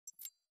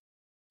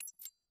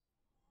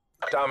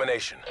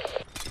Domination.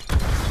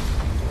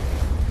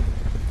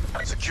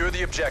 Secure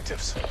the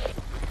objectives.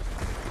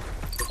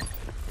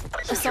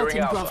 Securing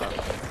Assaulting Alpha.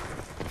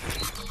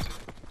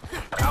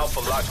 Bravo. Alpha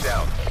locked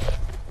down.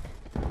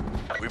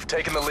 We've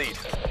taken the lead.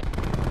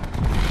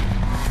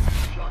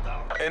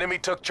 Enemy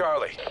took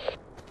Charlie.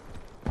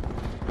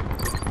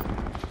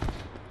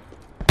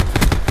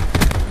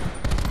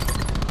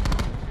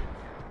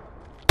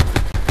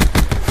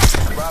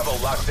 Bravo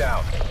locked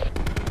down.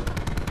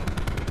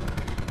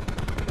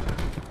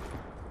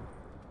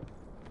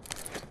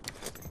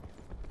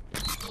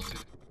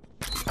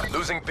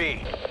 Losing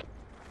B.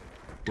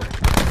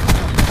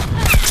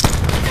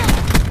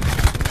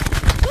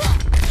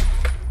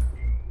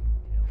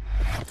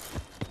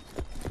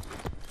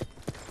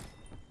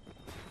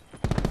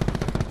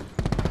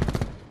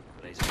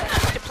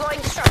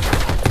 Deploying structure.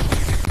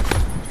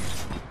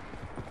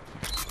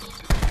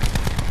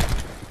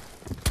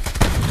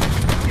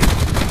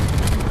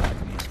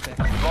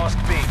 Lost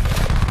B.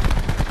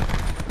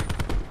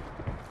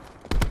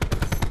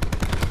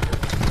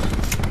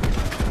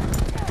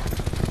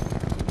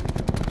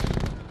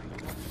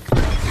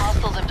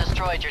 Hostiles have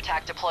destroyed your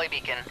TAC deploy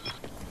beacon.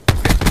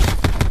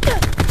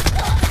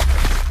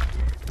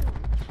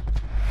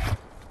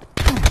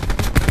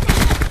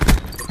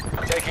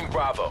 Taking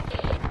Bravo.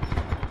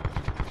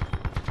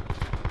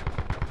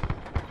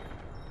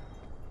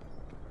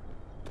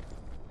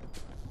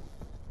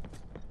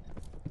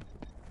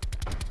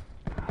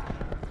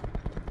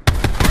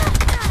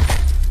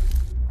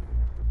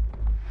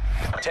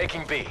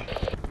 Taking B.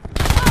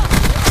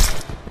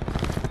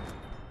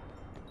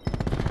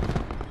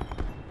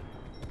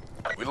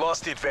 We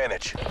lost the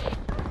advantage.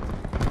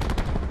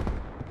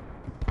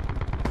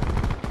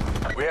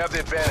 We have the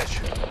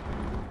advantage.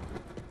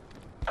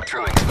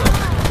 Throwing smoke.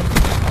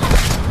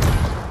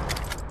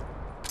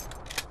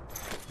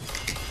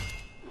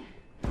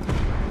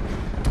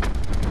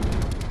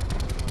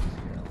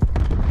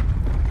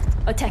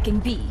 Attacking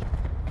B.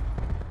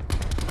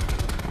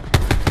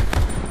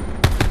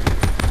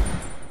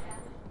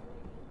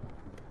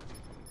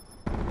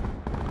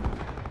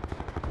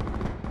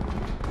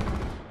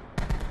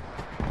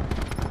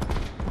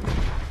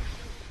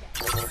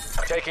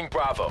 Taking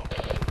Bravo.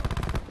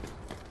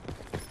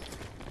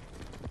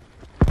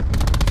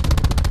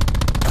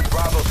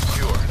 Bravo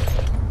secure.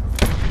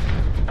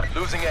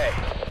 Losing A.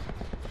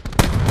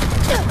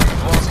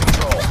 Lost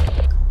control.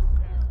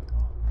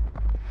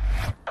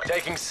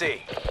 Taking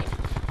C.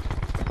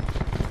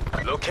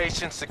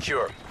 Location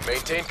secure.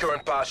 Maintain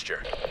current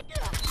posture.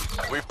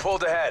 We've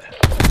pulled ahead.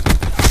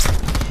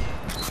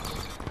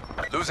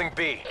 Losing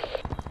B.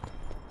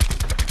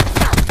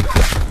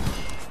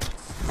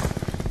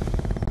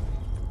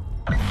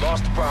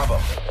 Lost Bravo.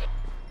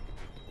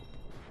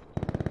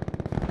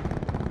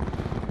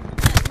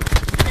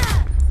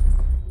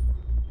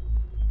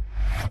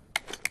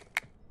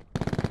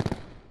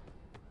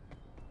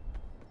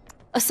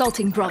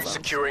 Assaulting Bravo.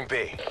 Securing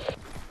B.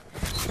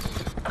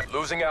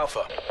 Losing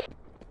Alpha.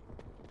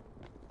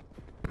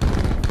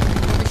 Machine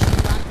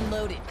locked and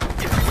loaded.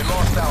 We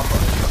lost Alpha.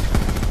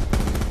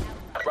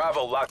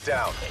 Bravo locked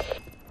down.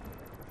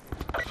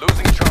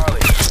 Losing Charlie.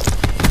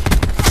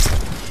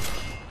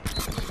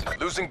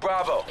 Losing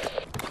Bravo.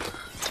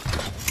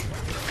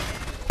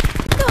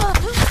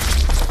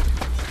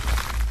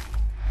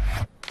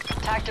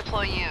 TAC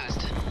deploy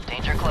used.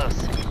 Danger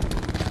close.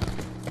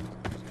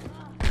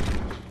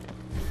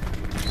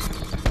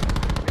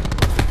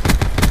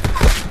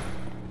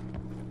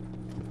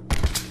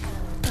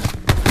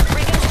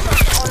 Regain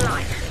structure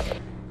online.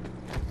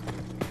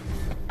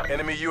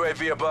 Enemy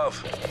UAV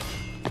above.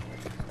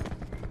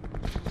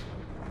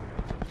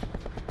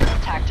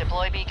 TAC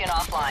deploy beacon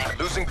offline.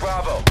 Losing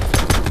Bravo.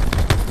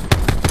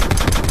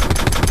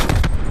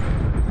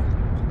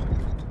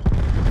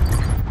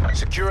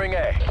 Securing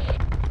A.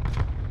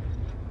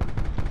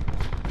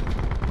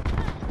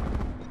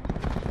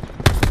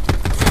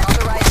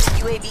 Authorizing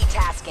UAV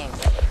tasking.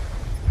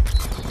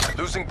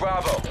 Losing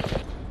Bravo.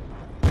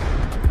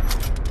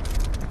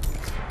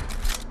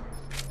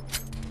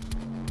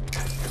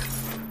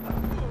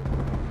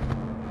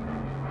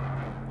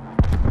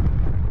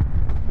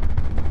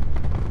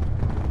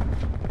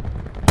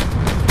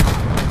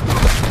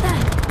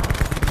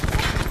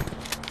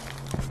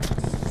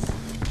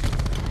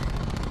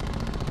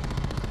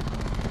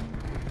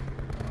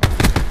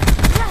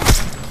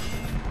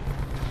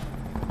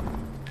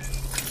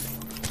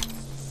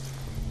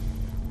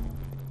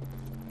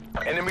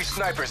 Enemy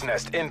sniper's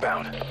nest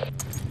inbound.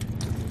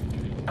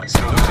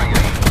 Losing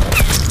A.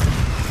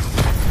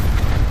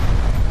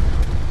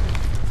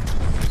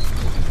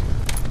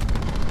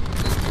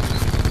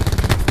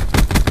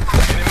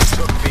 Enemy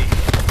took B.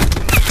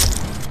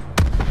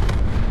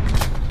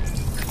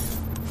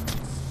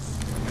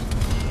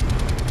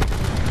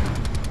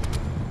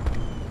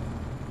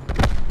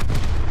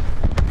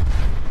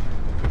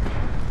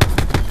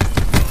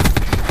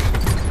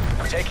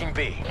 Taking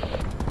B.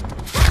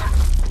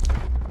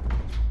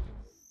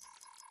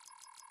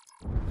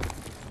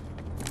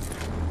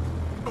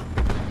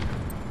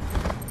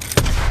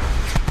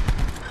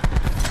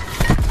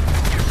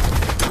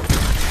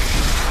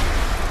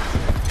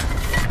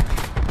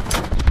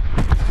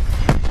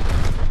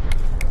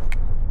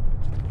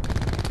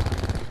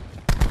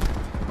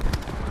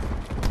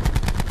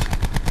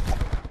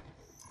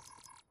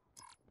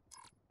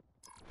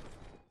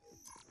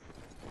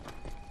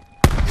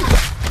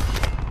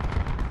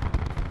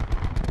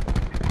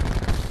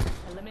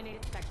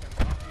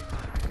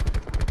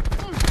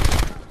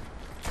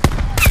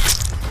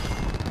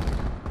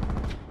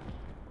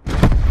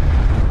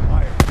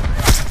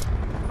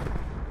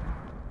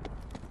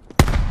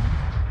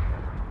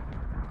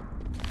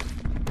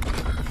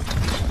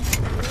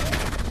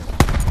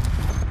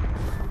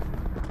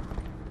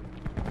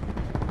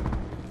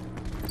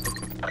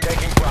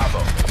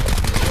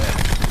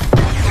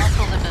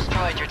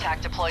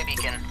 attack deploy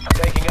beacon.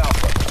 Taking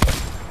Alpha.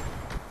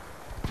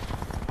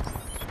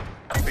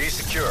 Be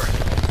secure.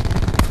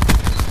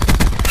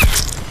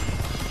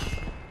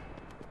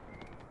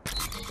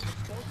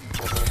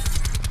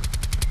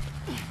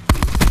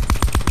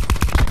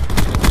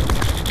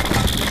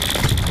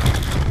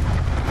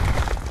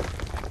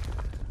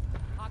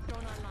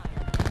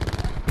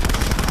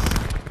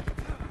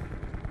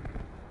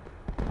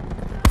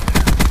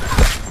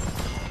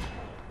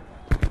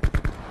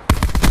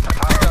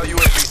 Hostile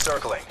UAV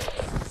circling.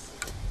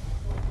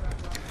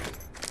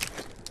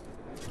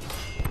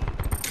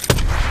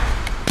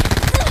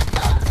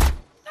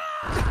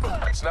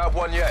 It's not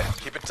one yet.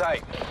 Keep it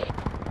tight.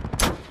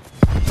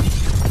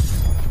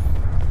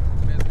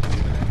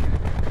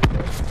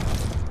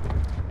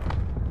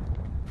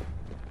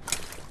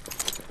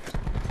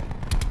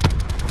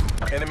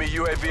 Enemy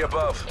UAV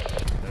above.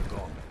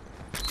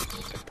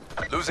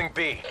 Losing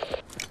B.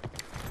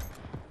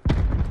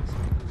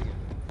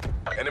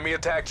 Enemy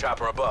attack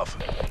chopper above.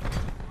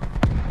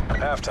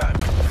 Halftime.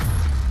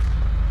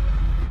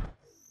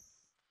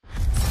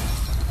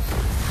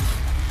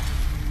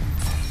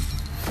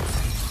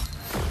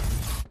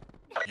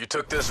 You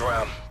took this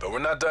round, but we're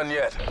not done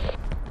yet.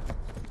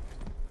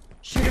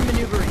 Shooter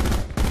maneuvering.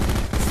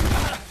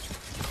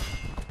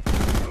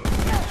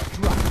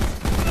 Drop.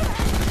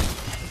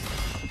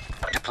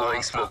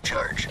 Deploying smoke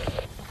charge.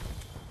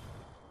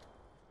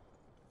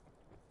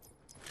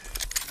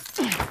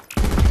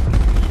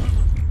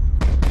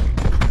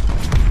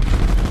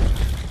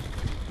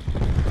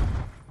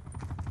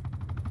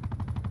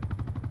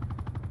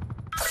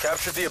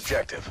 Capture the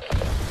objective.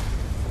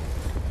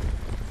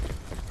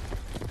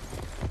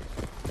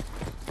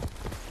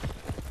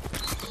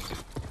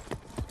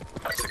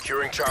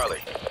 Securing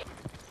Charlie.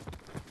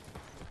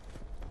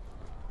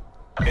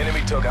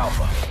 Enemy took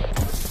Alpha.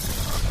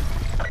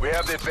 We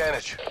have the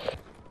advantage.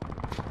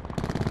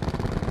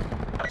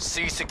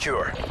 C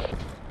secure.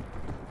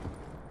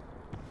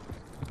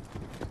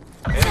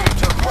 Enemy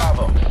took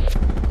Bravo.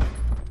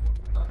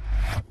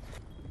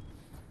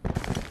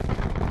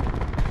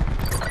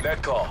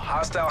 Net call.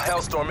 Hostile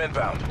Hellstorm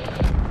inbound.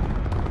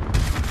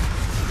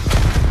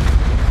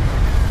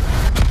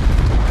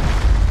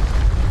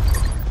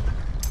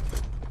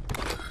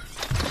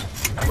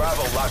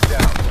 Bravo locked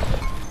down.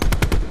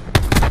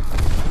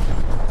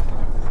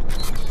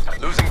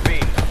 Losing B.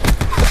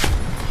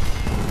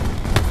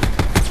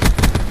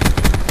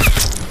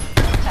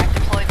 Attack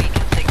deploy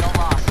beacon signal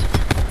lost.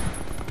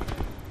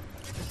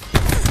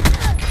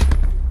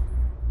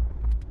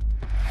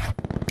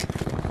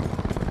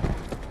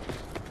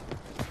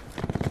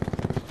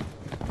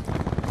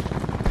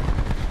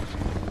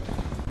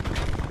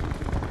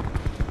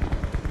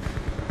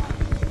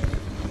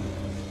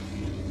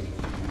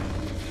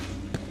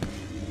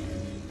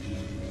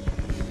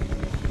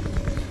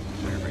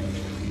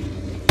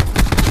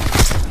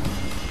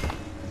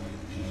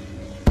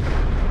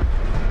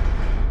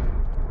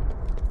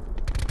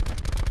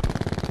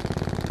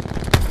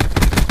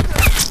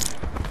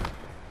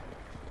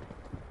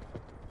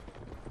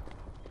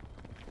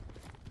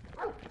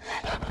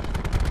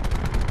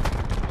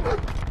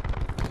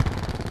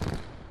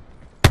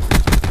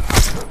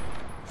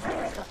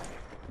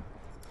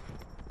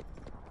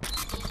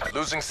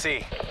 Losing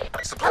C.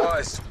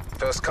 Supplies.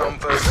 First come,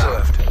 first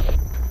served.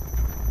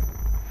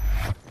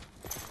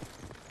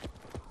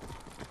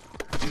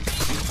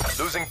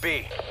 Losing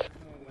B.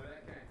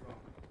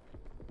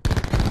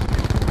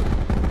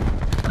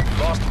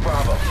 Lost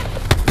Bravo.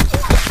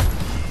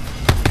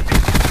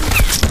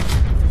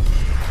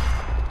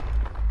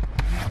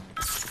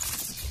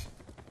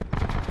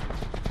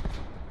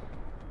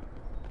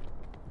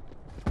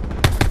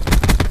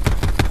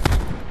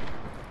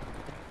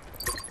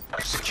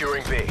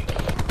 Securing B.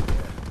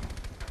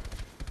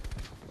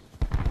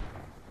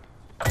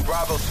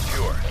 Bravo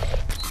secure.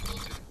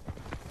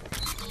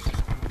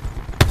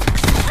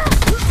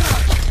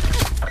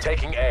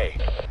 Taking A.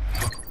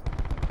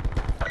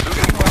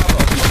 Losing Bravo.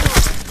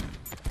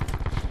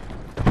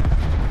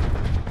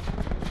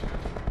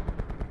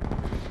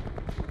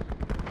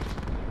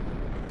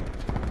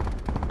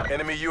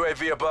 Enemy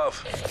UAV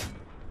above.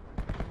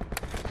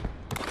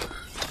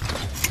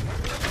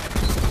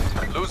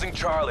 Losing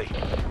Charlie.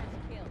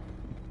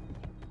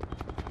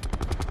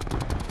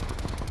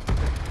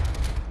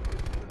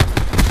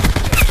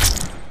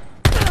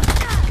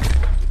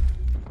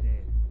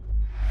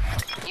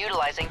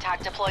 Utilizing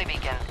TAC deploy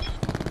beacon.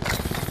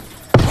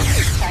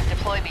 TAC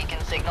deploy beacon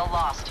signal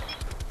lost.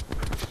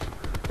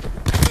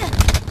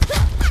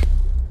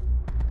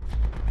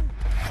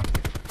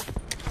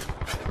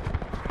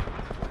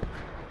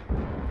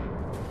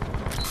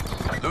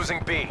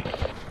 Losing B.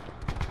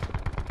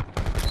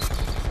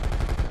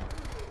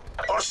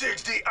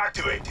 RCXD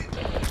activated.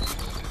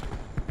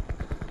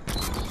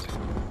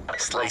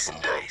 Slice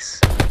and dice.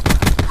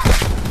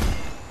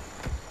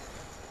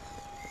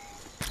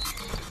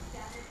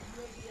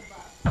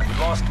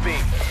 Lost B.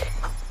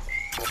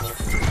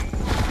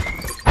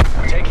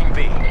 Taking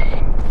B.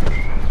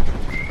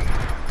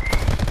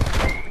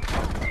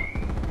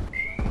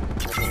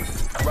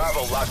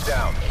 Bravo locked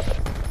down.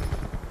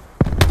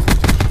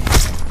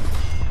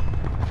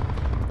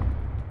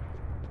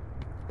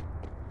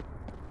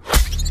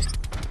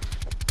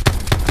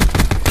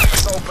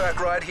 back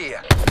right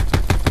here.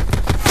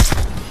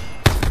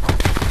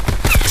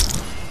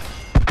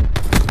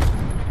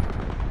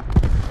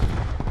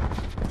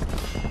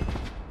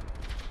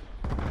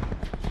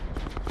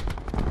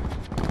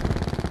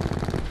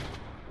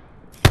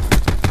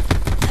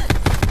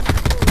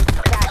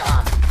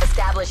 TACOM.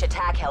 Establish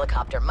attack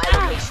helicopter. My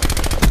location.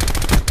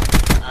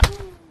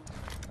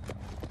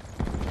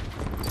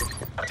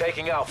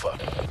 Taking Alpha.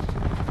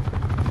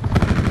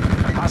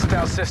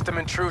 Hostile system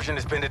intrusion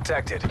has been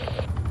detected.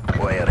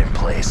 Way out in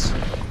place.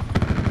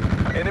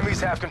 Enemies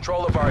have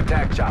control of our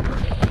attack chopper.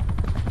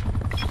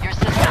 Your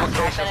system All has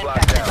locations been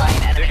locked infected by an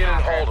down. enemy Dig in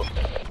and hacker. hold them.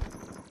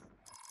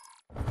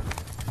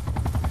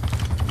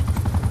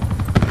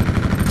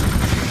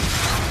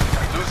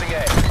 Losing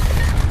A.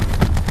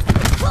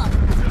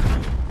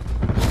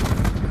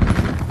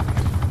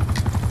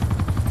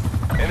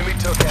 Enemy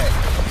took A.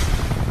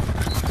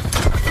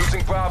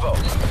 Losing Bravo.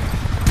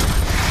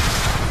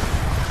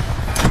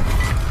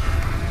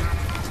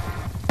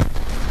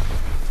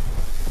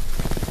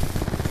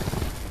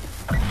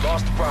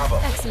 Lost Bravo.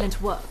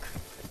 Excellent work.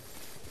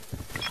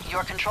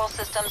 Your control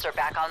systems are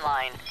back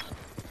online.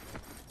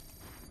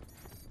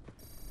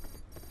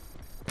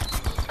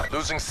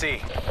 Losing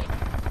C.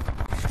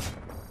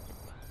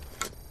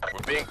 We're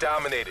being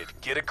dominated.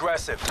 Get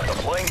aggressive.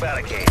 Deploying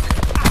barricade.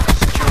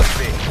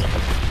 Securing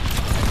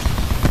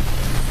B.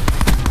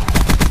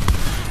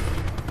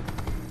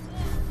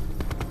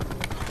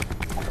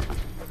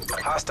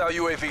 Hostile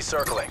UAV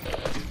circling.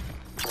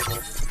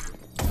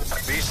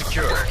 B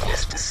secure.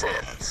 Darkness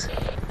descends.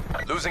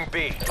 Losing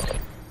B.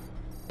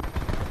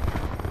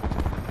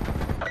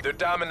 They're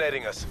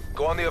dominating us.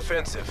 Go on the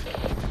offensive.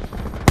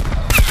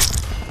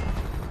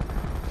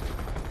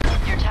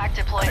 Your TAC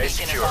deploy Hey, beacon is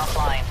secure.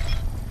 offline.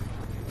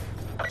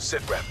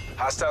 Sit rep.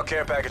 Hostile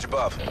care package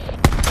above.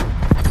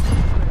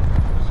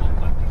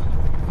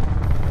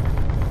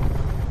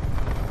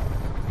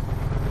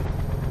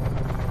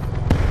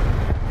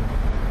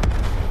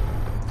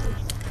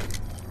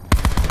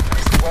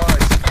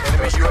 Supplies.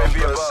 Enemy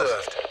UAV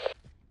above.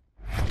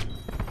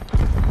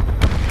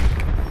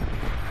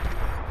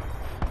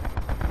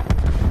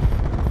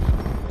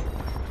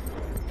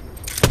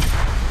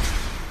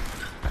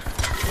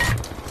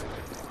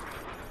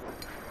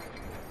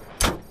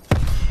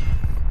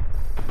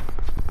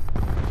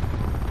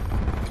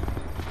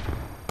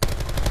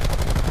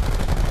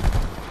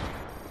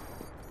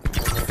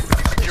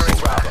 Securing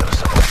Bravo.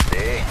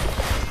 Stay.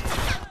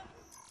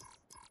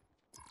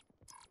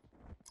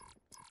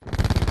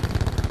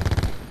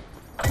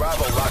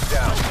 Bravo locked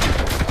down.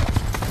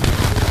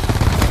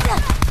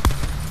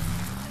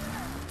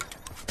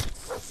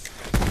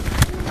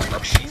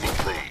 I'm sheathing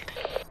blade.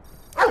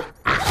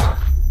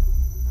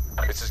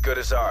 It's as good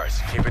as ours.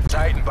 Keep it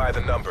tight and by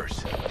the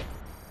numbers.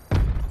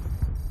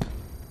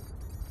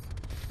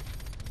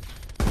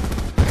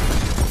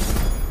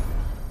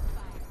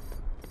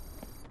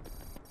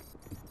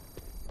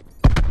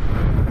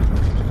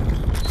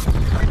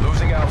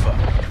 Losing Alpha.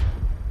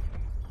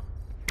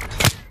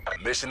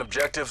 Mission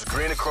objectives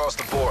green across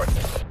the board.